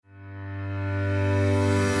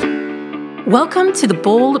Welcome to the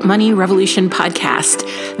Bold Money Revolution podcast.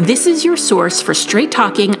 This is your source for straight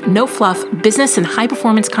talking, no fluff, business and high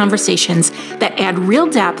performance conversations that add real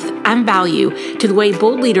depth and value to the way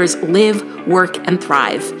bold leaders live, work, and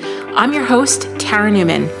thrive. I'm your host, Tara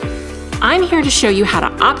Newman. I'm here to show you how to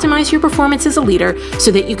optimize your performance as a leader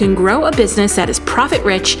so that you can grow a business that is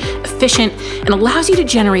profit-rich, efficient, and allows you to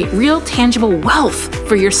generate real, tangible wealth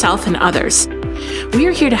for yourself and others. We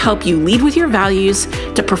are here to help you lead with your values,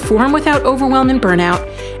 to perform without overwhelm and burnout,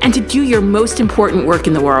 and to do your most important work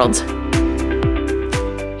in the world.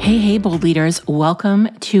 Hey, bold leaders. Welcome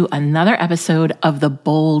to another episode of the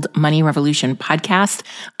Bold Money Revolution podcast.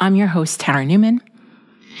 I'm your host, Tara Newman,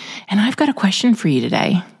 and I've got a question for you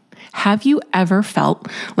today. Have you ever felt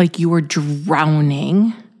like you were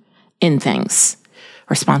drowning in things?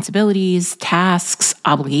 Responsibilities, tasks,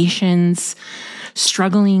 obligations,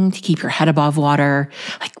 struggling to keep your head above water,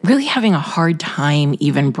 like really having a hard time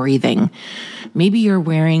even breathing. Maybe you're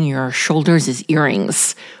wearing your shoulders as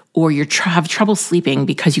earrings, or you have trouble sleeping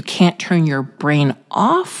because you can't turn your brain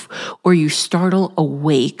off, or you startle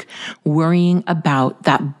awake worrying about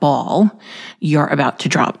that ball you're about to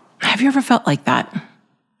drop. Have you ever felt like that?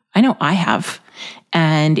 I know I have.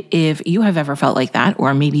 And if you have ever felt like that,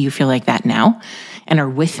 or maybe you feel like that now and are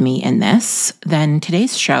with me in this, then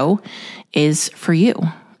today's show is for you.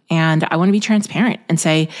 And I want to be transparent and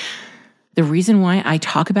say the reason why I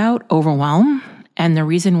talk about overwhelm and the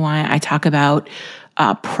reason why I talk about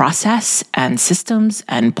process and systems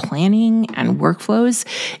and planning and workflows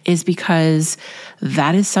is because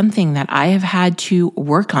that is something that I have had to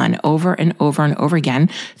work on over and over and over again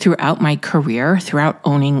throughout my career, throughout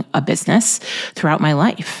owning a business, throughout my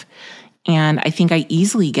life. And I think I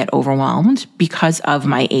easily get overwhelmed because of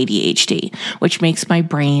my ADHD, which makes my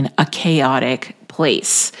brain a chaotic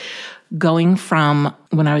place. Going from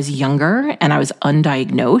when I was younger and I was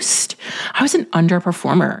undiagnosed, I was an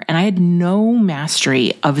underperformer and I had no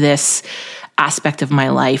mastery of this aspect of my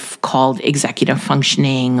life called executive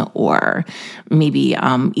functioning, or maybe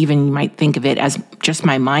even you might think of it as just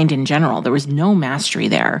my mind in general. There was no mastery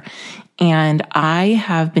there. And I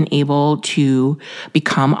have been able to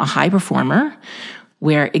become a high performer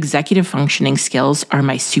where executive functioning skills are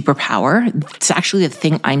my superpower. It's actually the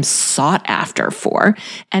thing I'm sought after for.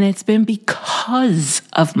 And it's been because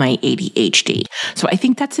of my ADHD. So I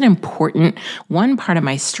think that's an important one part of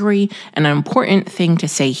my story and an important thing to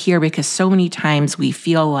say here, because so many times we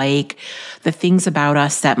feel like the things about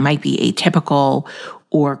us that might be atypical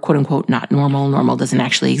or quote unquote not normal doesn't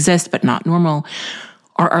actually exist, but not normal,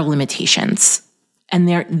 are our limitations. And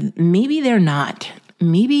maybe they're not.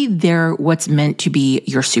 Maybe they're what's meant to be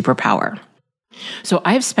your superpower. So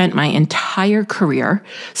I've spent my entire career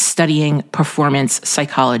studying performance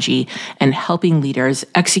psychology and helping leaders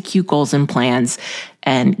execute goals and plans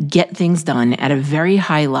and get things done at a very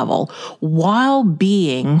high level while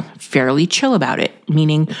being fairly chill about it,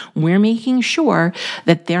 meaning we're making sure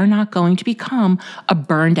that they're not going to become a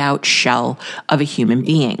burned out shell of a human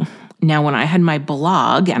being. Now, when I had my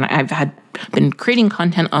blog, and I've been creating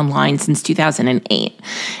content online since 2008,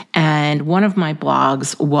 and one of my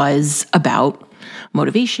blogs was about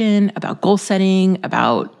motivation, about goal setting,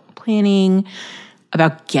 about planning,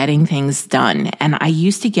 about getting things done. And I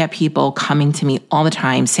used to get people coming to me all the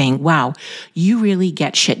time saying, wow, you really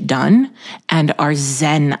get shit done and are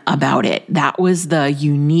zen about it. That was the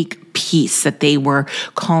unique piece that they were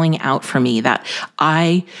calling out for me, that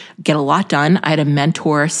I get a lot done. I had a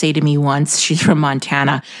mentor say to me once, she's from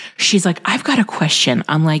Montana. She's like, I've got a question.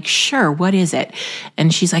 I'm like, sure, what is it?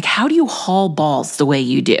 And she's like, how do you haul balls the way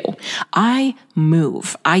you do? I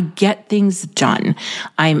move. I get things done.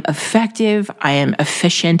 I'm effective. I am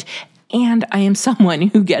efficient. And I am someone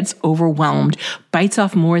who gets overwhelmed, bites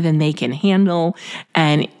off more than they can handle,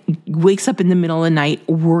 and wakes up in the middle of the night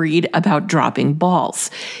worried about dropping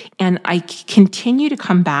balls. And I continue to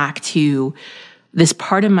come back to this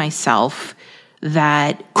part of myself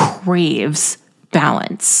that craves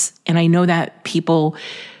balance. And I know that people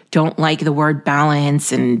don't like the word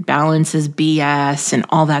balance, and balance is BS and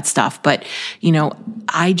all that stuff. But,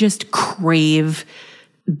 I just crave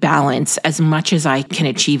balance as much as I can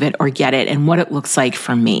achieve it or get it, and what it looks like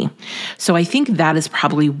for me. So I think that is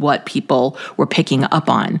probably what people were picking up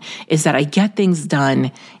on, is that I get things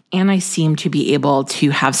done and I seem to be able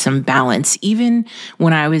to have some balance. Even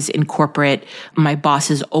when I was in corporate, my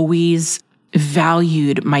bosses always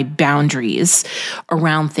valued my boundaries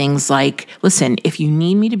around things like, listen, if you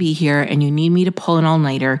need me to be here and you need me to pull an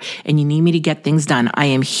all-nighter and you need me to get things done, I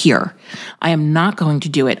am here. I am not going to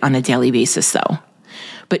do it on a daily basis though.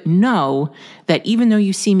 But know that even though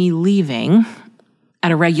you see me leaving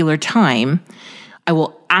at a regular time, I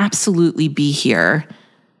will absolutely be here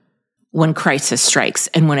when crisis strikes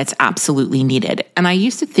and when it's absolutely needed. And I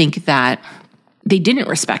used to think that they didn't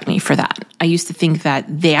respect me for that. I used to think that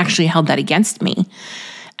they actually held that against me.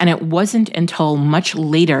 And it wasn't until much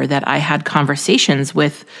later that I had conversations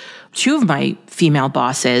with two of my female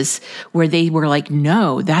bosses where they were like,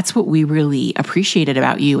 no, that's what we really appreciated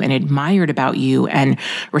about you and admired about you and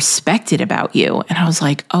respected about you. And I was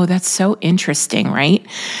like, oh, that's so interesting, right?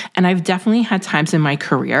 And I've definitely had times in my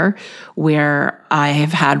career where I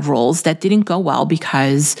have had roles that didn't go well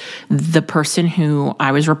because the person who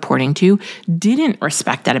I was reporting to didn't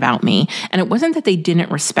respect that about me. And it wasn't that they didn't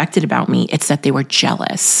respect it about me, it's that they were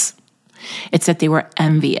jealous. It's that they were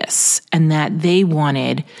envious and that they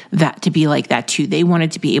wanted that to be like that too. They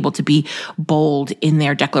wanted to be able to be bold in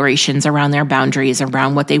their declarations around their boundaries,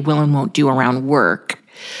 around what they will and won't do around work,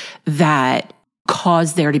 that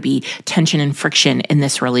caused there to be tension and friction in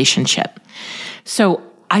this relationship. So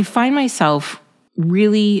I find myself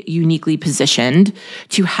really uniquely positioned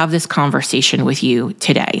to have this conversation with you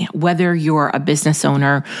today. Whether you're a business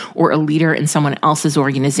owner or a leader in someone else's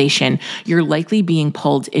organization, you're likely being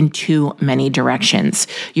pulled in too many directions.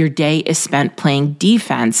 Your day is spent playing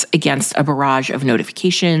defense against a barrage of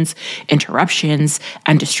notifications, interruptions,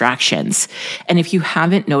 and distractions. And if you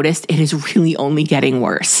haven't noticed, it is really only getting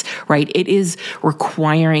worse, right? It is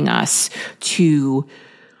requiring us to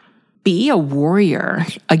be a warrior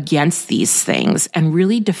against these things and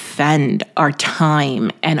really defend our time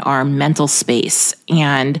and our mental space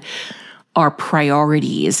and our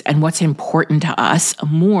priorities and what's important to us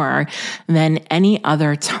more than any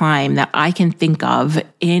other time that I can think of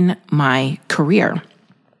in my career.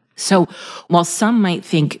 So while some might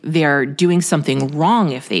think they're doing something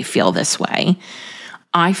wrong if they feel this way,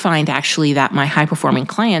 I find actually that my high-performing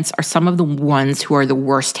clients are some of the ones who are the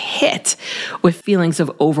worst hit with feelings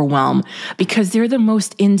of overwhelm because they're the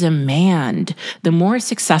most in demand. The more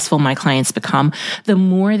successful my clients become, the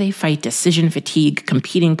more they fight decision fatigue,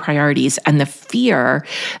 competing priorities, and the fear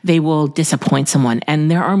they will disappoint someone.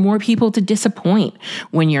 And there are more people to disappoint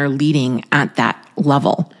when you're leading at that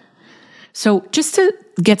level. So just to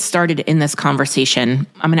get started in this conversation,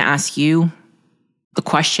 I'm going to ask you the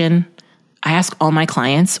question I ask all my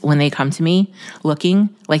clients when they come to me looking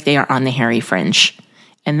like they are on the hairy fringe.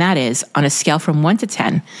 And that is, on a scale from 1 to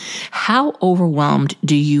 10, how overwhelmed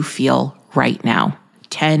do you feel right now?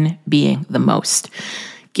 10 being the most.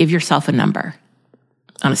 Give yourself a number.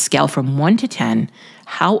 On a scale from 1 to 10,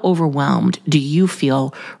 how overwhelmed do you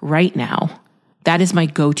feel right now? That is my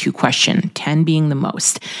go-to question, 10 being the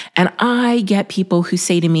most. And I get people who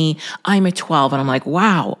say to me, I'm a 12. And I'm like,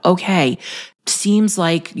 wow, okay. Seems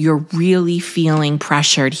like you're really feeling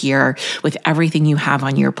pressured here with everything you have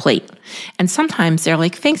on your plate. And sometimes they're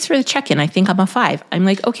like, thanks for the check-in. I think I'm a 5. I'm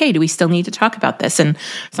like, okay, do we still need to talk about this? And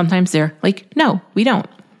sometimes they're like, no, we don't.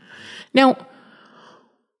 Now,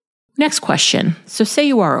 next question. So say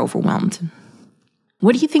you are overwhelmed.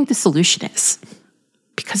 What do you think the solution is?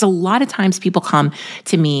 Because a lot of times people come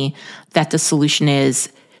to me that the solution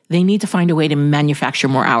is they need to find a way to manufacture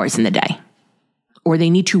more hours in the day. Or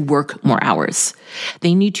they need to work more hours.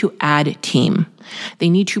 They need to add team.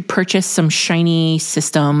 They need to purchase some shiny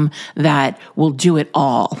system that will do it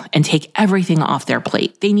all and take everything off their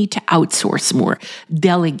plate. They need to outsource more,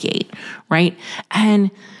 delegate, right?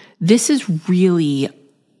 And this is really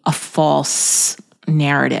a false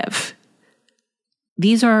narrative.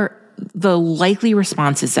 These are the likely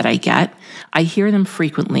responses that I get. I hear them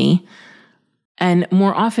frequently. And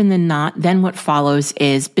more often than not, then what follows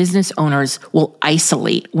is business owners will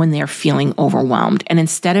isolate when they're feeling overwhelmed. And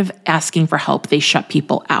instead of asking for help, they shut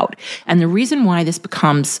people out. And the reason why this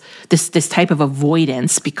becomes, this type of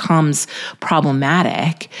avoidance becomes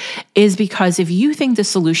problematic is because if you think the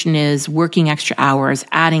solution is working extra hours,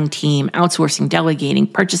 adding team, outsourcing, delegating,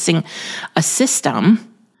 purchasing a system,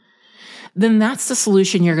 then that's the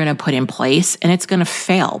solution you're going to put in place, and it's going to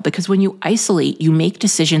fail because when you isolate, you make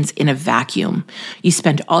decisions in a vacuum. You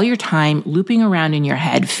spend all your time looping around in your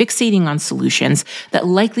head, fixating on solutions that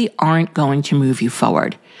likely aren't going to move you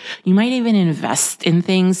forward. You might even invest in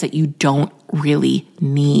things that you don't really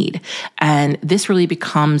need. And this really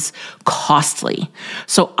becomes costly.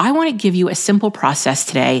 So I want to give you a simple process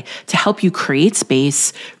today to help you create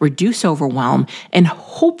space, reduce overwhelm, and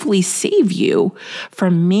hopefully save you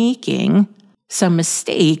from making some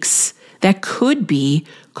mistakes that could be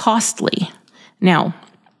costly. Now,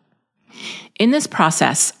 in this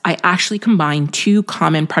process, I actually combine 2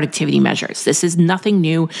 common productivity measures. This is nothing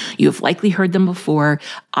new. You've likely heard them before.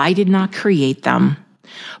 I did not create them.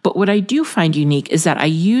 But what I do find unique is that I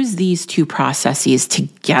use these two processes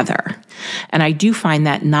together. And I do find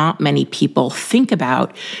that not many people think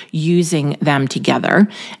about using them together.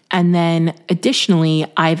 And then additionally,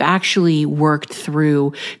 I've actually worked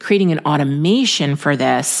through creating an automation for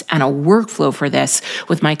this and a workflow for this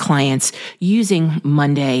with my clients using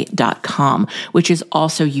Monday.com, which is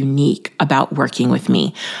also unique about working with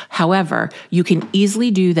me. However, you can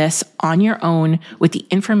easily do this on your own with the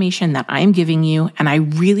information that I'm giving you. And I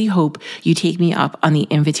really hope you take me up on the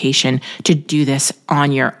invitation to do this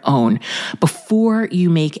on your own before you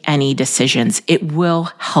make any decisions. It will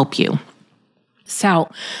help you. So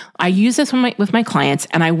I use this with my clients,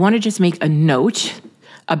 and I want to just make a note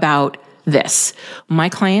about this. My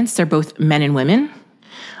clients, they're both men and women.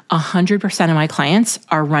 100% of my clients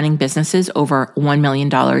are running businesses over $1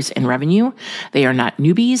 million in revenue. They are not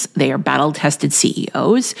newbies. They are battle-tested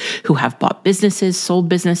CEOs who have bought businesses, sold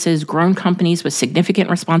businesses, grown companies with significant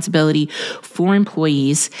responsibility for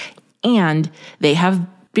employees, and they have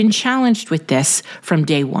been challenged with this from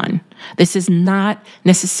day one. This is not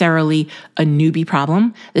necessarily a newbie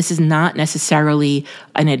problem. This is not necessarily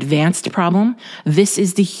an advanced problem. This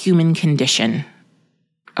is the human condition.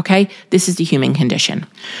 Okay? This is the human condition.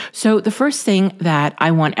 So the first thing that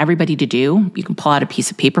I want everybody to do, you can pull out a piece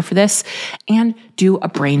of paper for this, and do a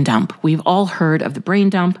brain dump. We've all heard of the brain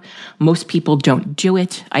dump. Most people don't do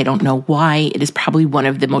it. I don't know why. It is probably one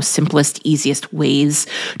of the most simplest, easiest ways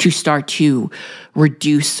to start to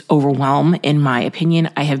reduce overwhelm. In my opinion,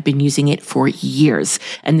 I have been using it for years.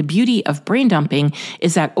 And the beauty of brain dumping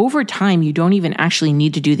is that over time, you don't even actually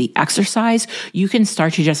need to do the exercise. You can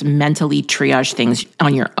start to just mentally triage things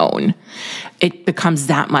on your own. It becomes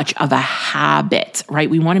that much of a habit, right?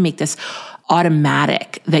 We want to make this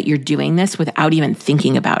automatic that you're doing this without even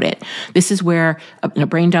thinking about it. This is where in a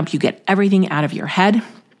brain dump, you get everything out of your head.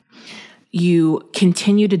 You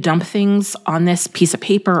continue to dump things on this piece of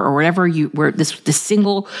paper or wherever where this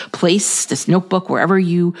single place, this notebook, wherever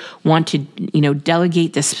you want to,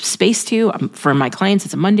 delegate this space to. For my clients,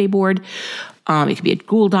 it's a Monday board. It could be a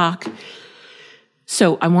Google Doc.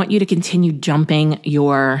 So I want you to continue dumping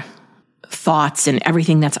your thoughts and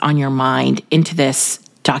everything that's on your mind into this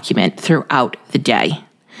document throughout the day.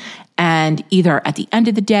 And either at the end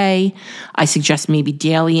of the day, I suggest maybe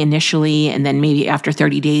daily initially, and then maybe after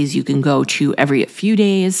 30 days, you can go to every few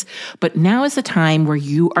days. But now is the time where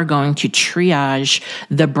you are going to triage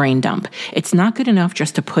the brain dump. It's not good enough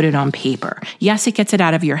just to put it on paper. Yes, it gets it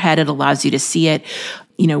out of your head. It allows you to see it.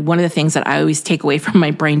 One of the things that I always take away from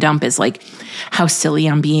my brain dump is like how silly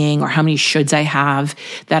I'm being or how many shoulds I have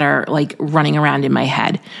that are like running around in my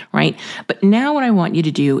head, right? But now what I want you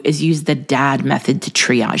to do is use the DADD method to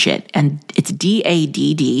triage it. And it's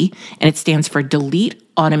DADD, and it stands for delete,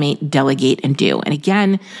 automate, delegate, and do. And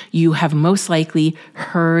again, you have most likely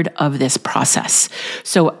heard of this process.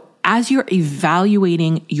 So as you're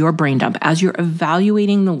evaluating your brain dump, as you're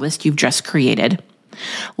evaluating the list you've just created,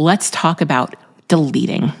 let's talk about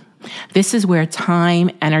deleting. This is where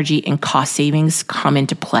time, energy, and cost savings come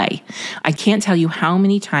into play. I can't tell you how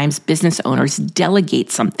many times business owners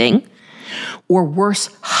delegate something, or worse,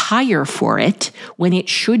 hire for it when it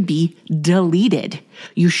should be deleted.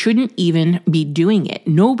 You shouldn't even be doing it.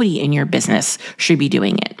 Nobody in your business should be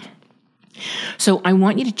doing it. So I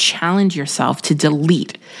want you to challenge yourself to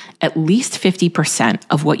delete at least 50%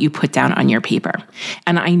 of what you put down on your paper.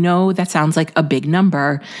 And I know that sounds like a big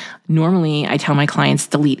number. Normally, I tell my clients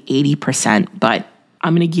delete 80%, but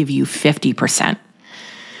I'm going to give you 50%.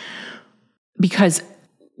 Because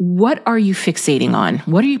what are you fixating on?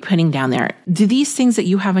 What are you putting down there? Do these things that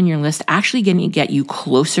you have on your list actually going to get you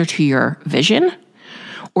closer to your vision?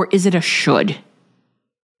 Or is it a should?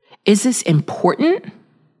 Is this important?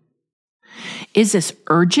 Is this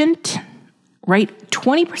urgent? Right?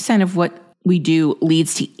 20% of what we do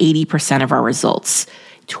leads to 80% of our results.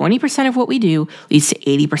 20% of what we do leads to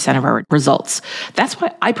 80% of our results. That's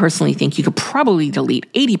why I personally think you could probably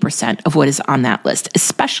delete 80% of what is on that list,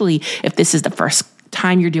 especially if this is the first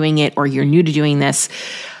time you're doing it or you're new to doing this.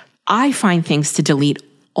 I find things to delete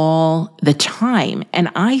all the time, and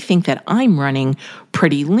I think that I'm running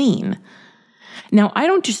pretty lean. Now, I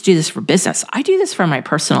don't just do this for business. I do this for my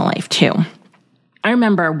personal life too. I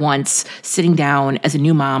remember once sitting down as a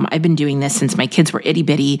new mom. I've been doing this since my kids were itty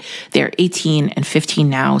bitty. They're 18 and 15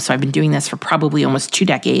 now. So I've been doing this for probably almost 2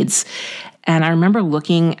 decades. And I remember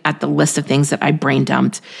looking at the list of things that I brain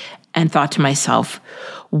dumped. and thought to myself,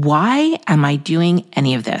 why am I doing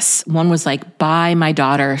any of this? One was like, buy my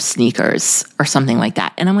daughter sneakers or something like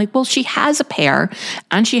that. And I'm like, well, she has a pair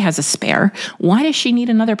and she has a spare. Why does she need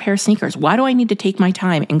another pair of sneakers? Why do I need to take my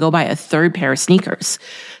time and go buy a third pair of sneakers?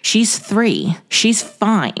 She's 3. She's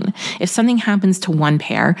fine. If something happens to one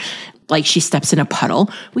pair, like she steps in a puddle,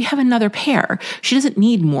 we have another pair. She doesn't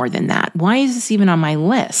need more than that. Why is this even on my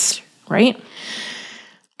list, right?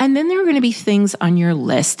 And then there are going to be things on your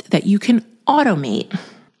list that you can automate.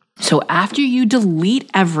 So after you delete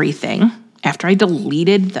everything, after I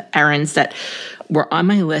deleted the errands that were on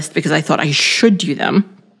my list because I thought I should do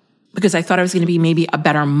them, because I thought I was going to be maybe a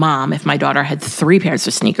better mom if my daughter had 3 pairs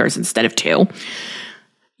of sneakers instead of 2,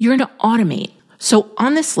 you're going to automate. So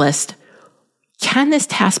on this list, can this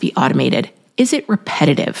task be automated? Is it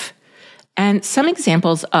repetitive? And some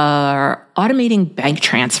examples are automating bank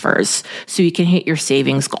transfers so you can hit your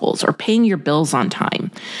savings goals, or paying your bills on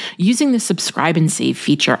time, using the subscribe and save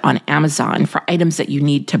feature on Amazon for items that you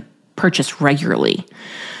need to purchase regularly.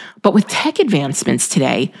 But with tech advancements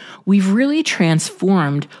today, we've really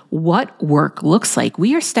transformed what work looks like.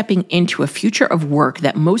 We are stepping into a future of work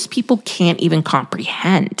that most people can't even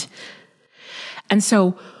comprehend. And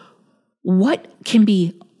so what can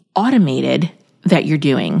be automated that you're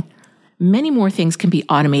doing? Many more things can be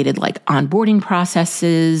automated, like onboarding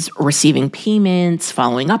processes, receiving payments,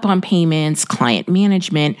 following up on payments, client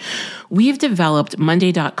management. We've developed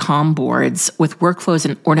Monday.com boards with workflows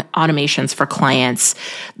and automations for clients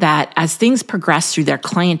that, as things progress through their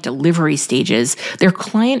client delivery stages, their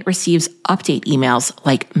client receives update emails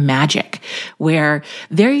like magic, where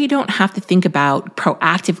there you don't have to think about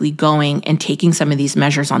proactively going and taking some of these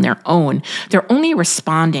measures on their own. They're only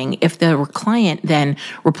responding if the client then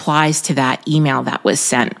replies to that email that was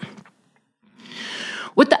sent.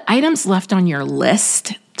 With the items left on your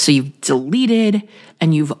list, so you've deleted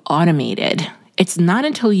and you've automated, it's not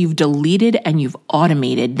until you've deleted and you've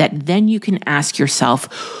automated that then you can ask yourself,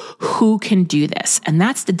 who can do this? And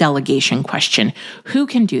that's the delegation question. Who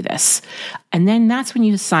can do this? And then that's when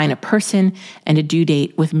you assign a person and a due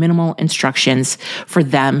date with minimal instructions for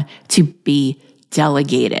them to be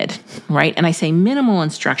delegated, right? And I say minimal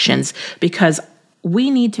instructions because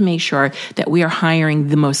we need to make sure that we are hiring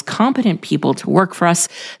the most competent people to work for us,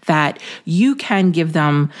 that you can give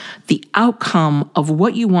them the outcome of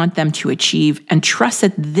what you want them to achieve and trust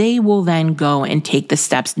that they will then go and take the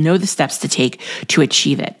steps, know the steps to take to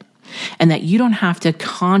achieve it. And that you don't have to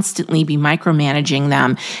constantly be micromanaging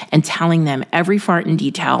them and telling them every part in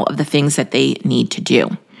detail of the things that they need to do,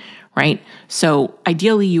 right? So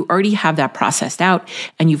ideally, you already have that processed out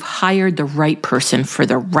and you've hired the right person for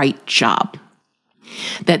the right job.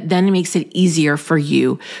 That then makes it easier for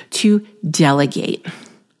you to delegate.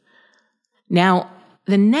 Now,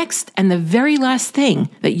 the next and the very last thing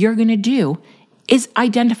that you're going to do is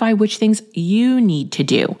identify which things you need to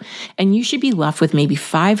do. And you should be left with maybe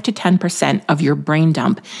 5 to 10% of your brain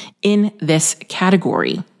dump in this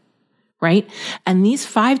category, right? And these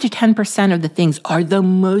 5 to 10% of the things are the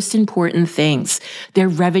most important things. They're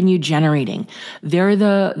revenue generating. They're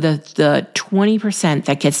the 20%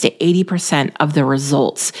 that gets to 80% of the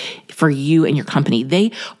results for you and your company.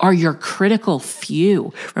 They are your critical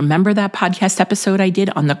few. Remember that podcast episode I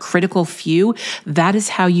did on the critical few? That is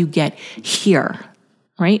how you get here,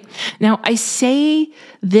 right? Now, I say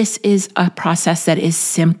this is a process that is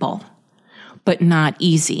simple, but not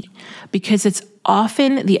easy, because it's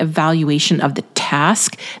often the evaluation of the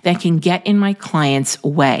task that can get in my client's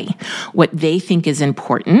way. What they think is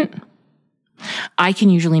important, I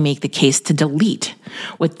can usually make the case to delete.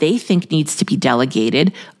 What they think needs to be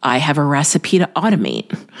delegated, I have a recipe to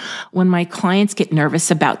automate. When my clients get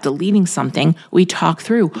nervous about deleting something, we talk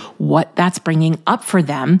through what that's bringing up for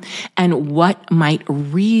them and what might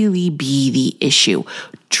really be the issue.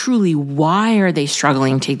 Truly, why are they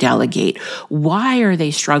struggling to delegate? Why are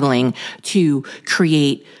they struggling to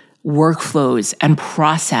create workflows and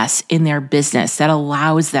process in their business that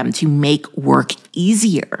allows them to make work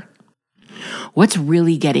easier? What's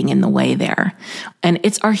really getting in the way there? And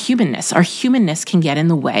it's our humanness. Our humanness can get in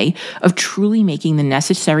the way of truly making the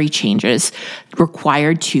necessary changes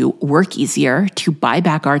required to work easier, to buy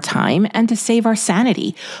back our time, and to save our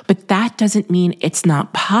sanity. But that doesn't mean it's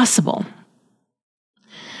not possible.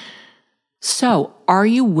 So, are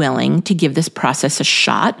you willing to give this process a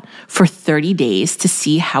shot for 30 days to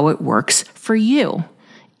see how it works for you?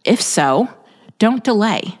 If so, don't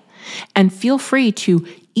delay. And feel free to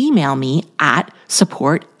email me at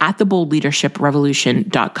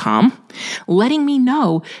support@theboldleadershiprevolution.com, letting me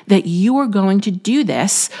know that you are going to do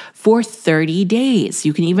this for 30 days.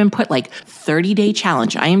 You can even put 30-day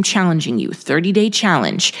challenge. I am challenging you, 30-day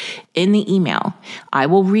challenge in the email. I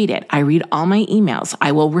will read it. I read all my emails.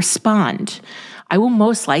 I will respond. I will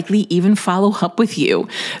most likely even follow up with you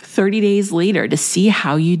 30 days later to see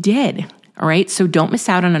how you did. All right. So don't miss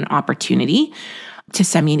out on an opportunity to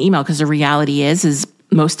send me an email, because the reality is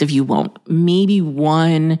most of you won't. Maybe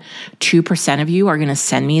 1-2% of you are going to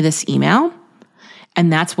send me this email.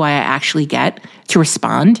 And that's why I actually get to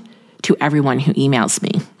respond to everyone who emails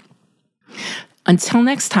me. Until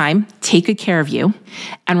next time, take good care of you.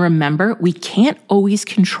 And remember, we can't always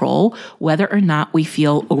control whether or not we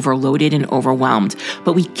feel overloaded and overwhelmed,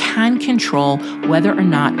 but we can control whether or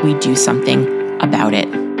not we do something about it.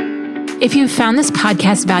 If you found this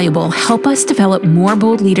podcast valuable, help us develop more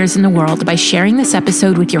bold leaders in the world by sharing this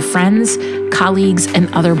episode with your friends, colleagues, and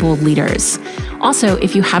other bold leaders. Also,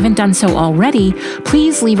 if you haven't done so already,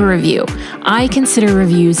 please leave a review. I consider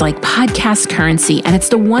reviews like podcast currency, and it's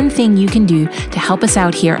the one thing you can do to help us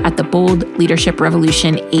out here at the Bold Leadership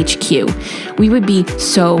Revolution HQ. We would be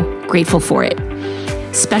so grateful for it.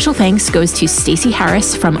 Special thanks goes to Stacey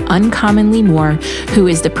Harris from Uncommonly More, who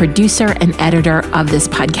is the producer and editor of this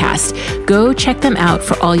podcast. Go check them out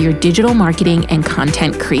for all your digital marketing and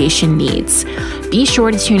content creation needs. Be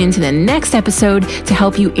sure to tune into the next episode to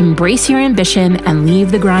help you embrace your ambition and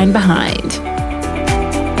leave the grind behind.